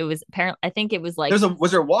too, it was apparent. I think it was like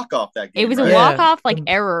was there a walk-off that game? It was right? a walk-off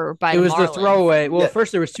error by it was the the throwaway. Well, Yeah.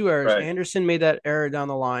 first there was two errors. Right. Anderson made that error down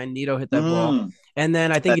the line. Nito hit that ball. And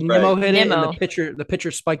then I think That's Nimmo right. hit it, Nimmo. and the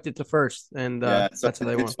pitcher spiked it to first, and So that's how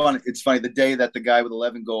they won. it's funny. It's funny. The day that the guy with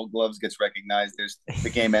 11 gold gloves gets recognized, the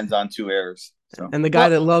game ends on 2 errors. So. And the guy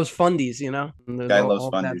that loves fundies, Guy loves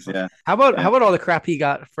fundies. Yeah. How about all the crap he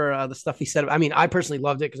got for the stuff he said? I mean, I personally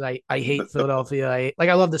loved it because I hate Philadelphia.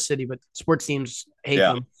 I love the city, but sports teams hate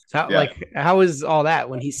them. So how was all that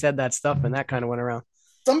when he said that stuff and that kind of went around?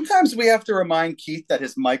 Sometimes we have to remind Keith that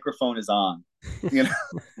his microphone is on,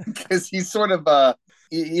 because he's sort of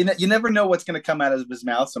you never know what's going to come out of his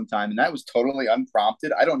mouth sometime, and that was totally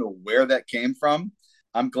unprompted. I don't know where that came from.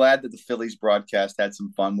 I'm glad that the Phillies broadcast had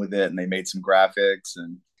some fun with it, and they made some graphics,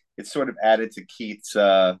 and it sort of added to Keith's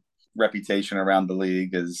reputation around the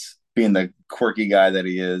league as being the quirky guy that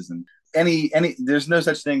he is. And there's no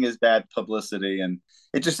such thing as bad publicity, and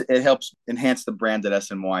it helps enhance the brand at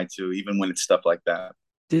SNY too, even when it's stuff like that.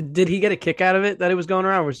 Did he get a kick out of it that it was going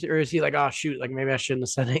around, or is he like, oh shoot, like maybe I shouldn't have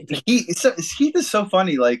said anything? Keith is so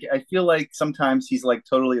funny. Like, I feel like sometimes he's like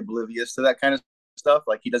totally oblivious to that kind of stuff.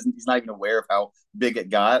 Like he's not even aware of how big it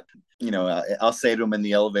got. I'll say to him in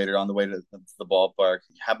the elevator on the way to the ballpark,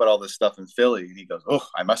 how about all this stuff in Philly? And he goes, oh,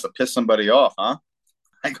 I must have pissed somebody off, huh?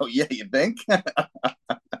 I go, yeah, you think?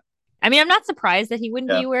 I mean, I'm not surprised that he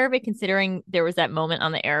wouldn't be aware of it, considering there was that moment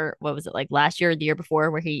on the air. What was it, like last year or the year before,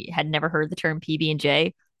 where he had never heard the term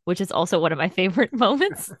PB&J, which is also one of my favorite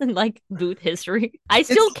moments in like booth history. I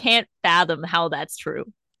still can't fathom how that's true.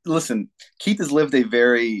 Listen, Keith has lived a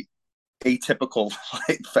very atypical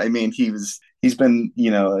life. I mean, he's been,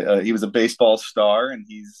 he was a baseball star, and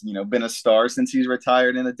he's, been a star since he's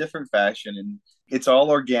retired in a different fashion. And it's all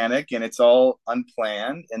organic and it's all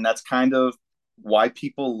unplanned. And that's kind of why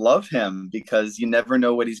people love him, because you never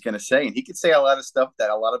know what he's going to say. And he could say a lot of stuff that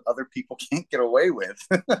a lot of other people can't get away with.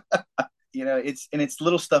 It's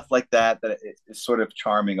little stuff like that is sort of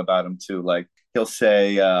charming about him too. Like he'll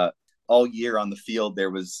say all year on the field,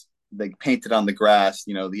 they painted on the grass,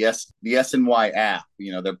 the SNY app,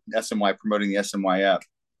 the SNY promoting the SNY app.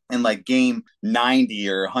 And like game 90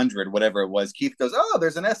 or 100, whatever it was, Keith goes, oh,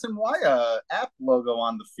 there's an SNY app logo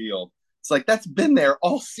on the field. It's like, that's been there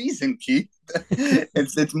all season, Keith.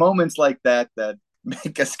 It's moments like that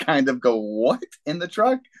make us kind of go, what in the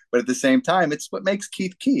truck? But at the same time, it's what makes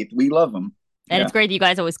Keith Keith. We love him. And it's great that you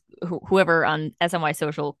guys always, whoever on SNY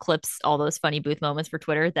Social clips all those funny booth moments for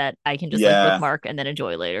Twitter that I can just like bookmark and then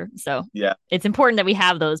enjoy later. So it's important that we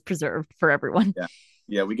have those preserved for everyone.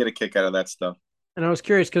 Yeah, we get a kick out of that stuff. And I was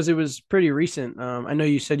curious because it was pretty recent. I know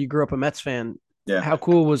you said you grew up a Mets fan. Yeah. How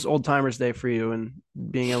cool was Old Timers Day for you and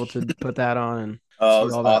being able to put that on? And it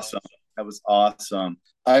was awesome. That was awesome.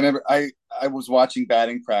 I remember I was watching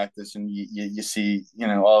batting practice, and you see,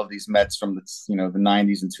 all of these Mets from the, the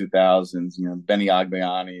 90s and 2000s, Benny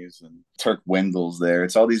Agbayani's and Turk Wendell's there.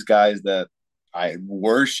 It's all these guys that I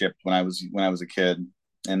worshipped when I was a kid,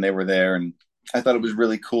 and they were there. And I thought it was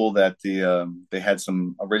really cool that they had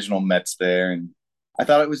some original Mets there. And I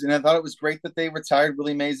thought it was great that they retired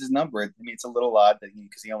Willie Mays' number. I mean, it's a little odd that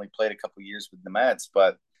because he only played a couple years with the Mets,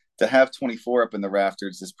 but to have 24 up in the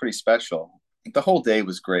rafters is pretty special. The whole day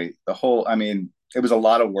was great. It was a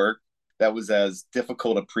lot of work. That was as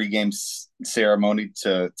difficult a pregame ceremony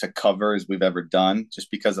to cover as we've ever done,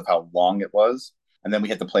 just because of how long it was. And then we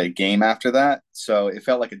had to play a game after that. So it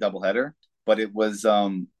felt like a doubleheader, but it was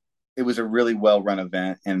a really well-run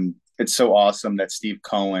event. And it's so awesome that Steve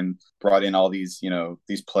Cohen brought in all these,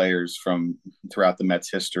 these players from throughout the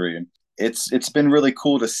Mets history. And it's been really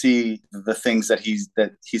cool to see the things that he's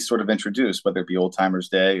sort of introduced, whether it be Old Timers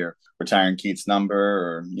Day or retiring Keith's number,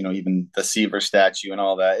 or even the Seaver statue and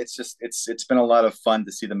all that. It's been a lot of fun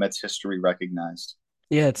to see the Mets history recognized.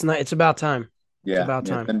 Yeah, it's not. It's about time. It's about It's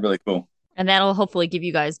time. been really cool. And that'll hopefully give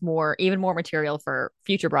you guys even more material for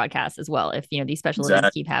future broadcasts as well, if these special events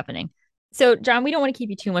keep happening. So, John, we don't want to keep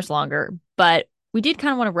you too much longer, but we did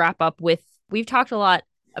kind of want to wrap up with, we've talked a lot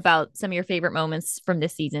about some of your favorite moments from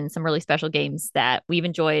this season, some really special games that we've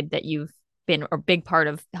enjoyed that you've been a big part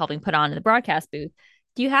of helping put on in the broadcast booth.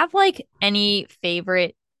 Do you have like any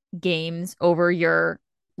favorite games over your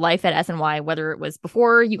life at SNY, whether it was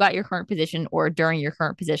before you got your current position or during your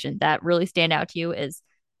current position, that really stand out to you as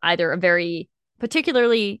either a very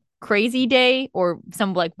particularly crazy day or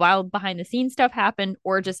some like wild behind the scenes stuff happened,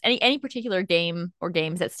 or just any particular game or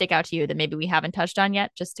games that stick out to you that maybe we haven't touched on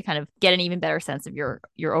yet, just to kind of get an even better sense of your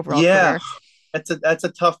overall career? That's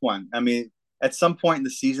a tough one. I mean, at some point in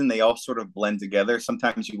the season, they all sort of blend together.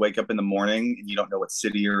 Sometimes you wake up in the morning and you don't know what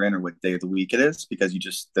city you're in or what day of the week it is, because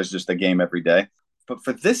there's just a game every day. But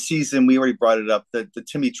for this season, we already brought it up, the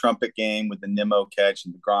Timmy Trumpet game with the Nimmo catch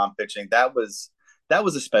and the Grom pitching. That was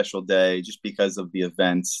a special day just because of the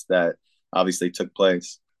events that obviously took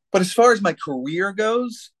place. But as far as my career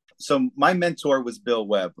goes, so my mentor was Bill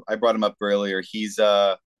Webb. I brought him up earlier. He's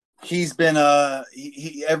been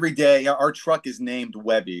every day our truck is named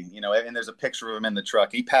Webby, and there's a picture of him in the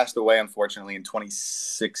truck. He passed away, unfortunately, in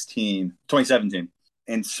 2017.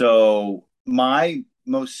 And so my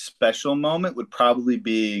most special moment would probably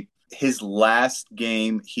be his last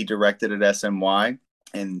game he directed at SNY.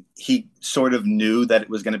 And he sort of knew that it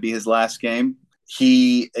was going to be his last game.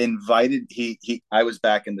 I was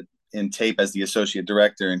back in tape as the associate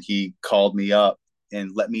director, and he called me up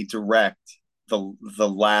and let me direct the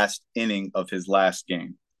last inning of his last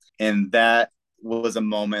game. And that was a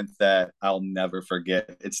moment that I'll never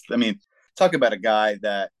forget. Talk about a guy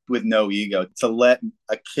that with no ego, to let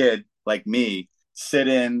a kid like me sit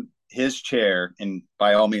in his chair, and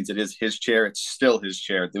by all means it is his chair, it's still his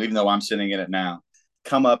chair, even though I'm sitting in it now,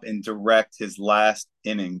 come up and direct his last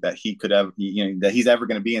inning that he could ever, that he's ever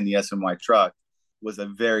going to be in the SNY truck, was a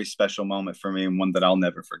very special moment for me, and one that I'll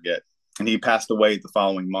never forget. And he passed away the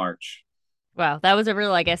following March. Wow, that was a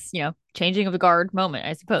real, I guess, changing of the guard moment,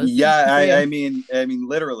 I suppose. Yeah, I mean,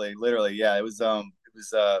 literally, yeah. It was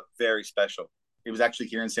very special. It was actually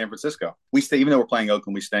here in San Francisco. Even though we're playing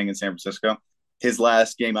Oakland, we're staying in San Francisco. His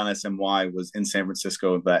last game on SNY was in San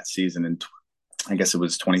Francisco that season, and I guess it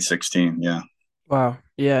was 2016. Yeah. Wow.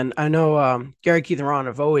 Yeah. And I know Gary, Keith, and Ron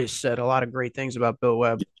have always said a lot of great things about Bill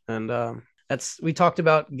Webb. And we talked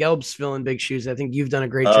about Gelb's filling big shoes. I think you've done a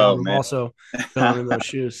great job of also filling in those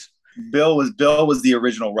shoes. Bill was the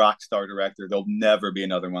original rock star director. There'll never be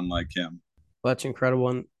another one like him. Well, that's incredible.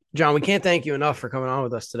 And John, we can't thank you enough for coming on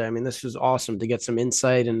with us today. I mean, this was awesome to get some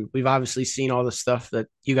insight, and we've obviously seen all the stuff that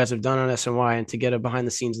you guys have done on SNY, and to get a behind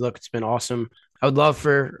the scenes look, it's been awesome. I would love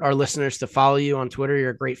for our listeners to follow you on Twitter. You're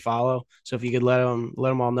a great follow. So if you could let them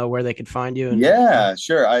all know where they could find you. Yeah,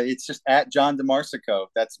 sure. It's just at John DeMarsico.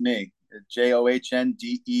 That's me.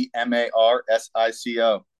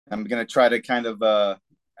 JOHNDEMARSICO. I'm going to try to kind of,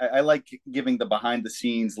 I like giving the behind the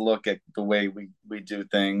scenes look at the way we do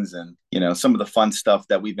things, and, some of the fun stuff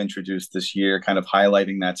that we've introduced this year, kind of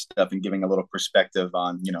highlighting that stuff and giving a little perspective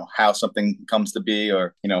on, how something comes to be,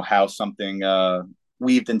 or, how something,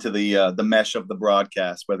 weaved into the mesh of the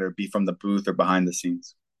broadcast, whether it be from the booth or behind the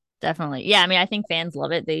scenes. Definitely. Yeah. I mean, I think fans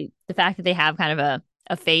love it. The fact that they have kind of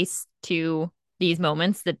a face to these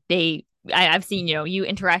moments that I've seen, you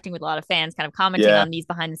interacting with a lot of fans, kind of commenting on these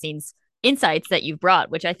behind the scenes insights that you've brought,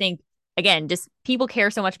 which I think, again, just people care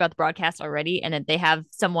so much about the broadcast already, and that they have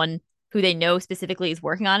someone who they know specifically is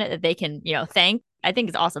working on it that they can, thank. I think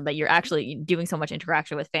it's awesome that you're actually doing so much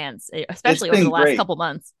interaction with fans, especially over the last couple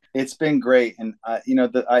months. It's been great. And,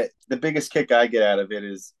 the biggest kick I get out of it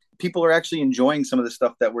is people are actually enjoying some of the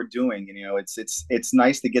stuff that we're doing. And, it's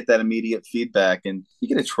nice to get that immediate feedback, and you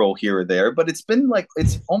get a troll here or there, but it's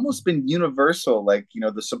almost been universal. Like,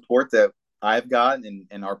 the support that I've gotten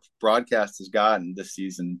and our broadcast has gotten this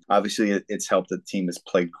season. Obviously, it's helped the team has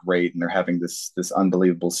played great, and they're having this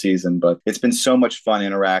unbelievable season, but it's been so much fun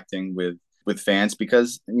interacting with fans,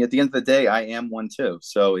 because at the end of the day, I am one too.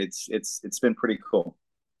 So it's been pretty cool.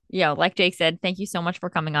 Yeah, like Jake said, thank you so much for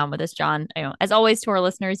coming on with us, John. As always, to our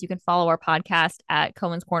listeners, you can follow our podcast at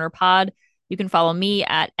Cohen's Corner Pod. You can follow me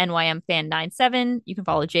at NYMFan97. You can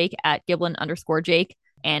follow Jake at Giblin_Jake.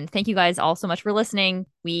 And thank you guys all so much for listening.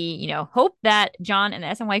 We, hope that John and the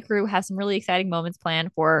SNY crew have some really exciting moments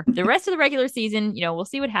planned for the rest of the regular season. We'll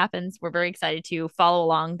see what happens. We're very excited to follow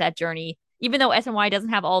along that journey even though SNY doesn't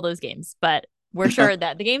have all those games, but we're sure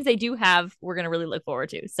that the games they do have, we're going to really look forward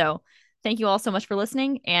to. So thank you all so much for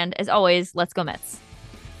listening. And as always, let's go Mets.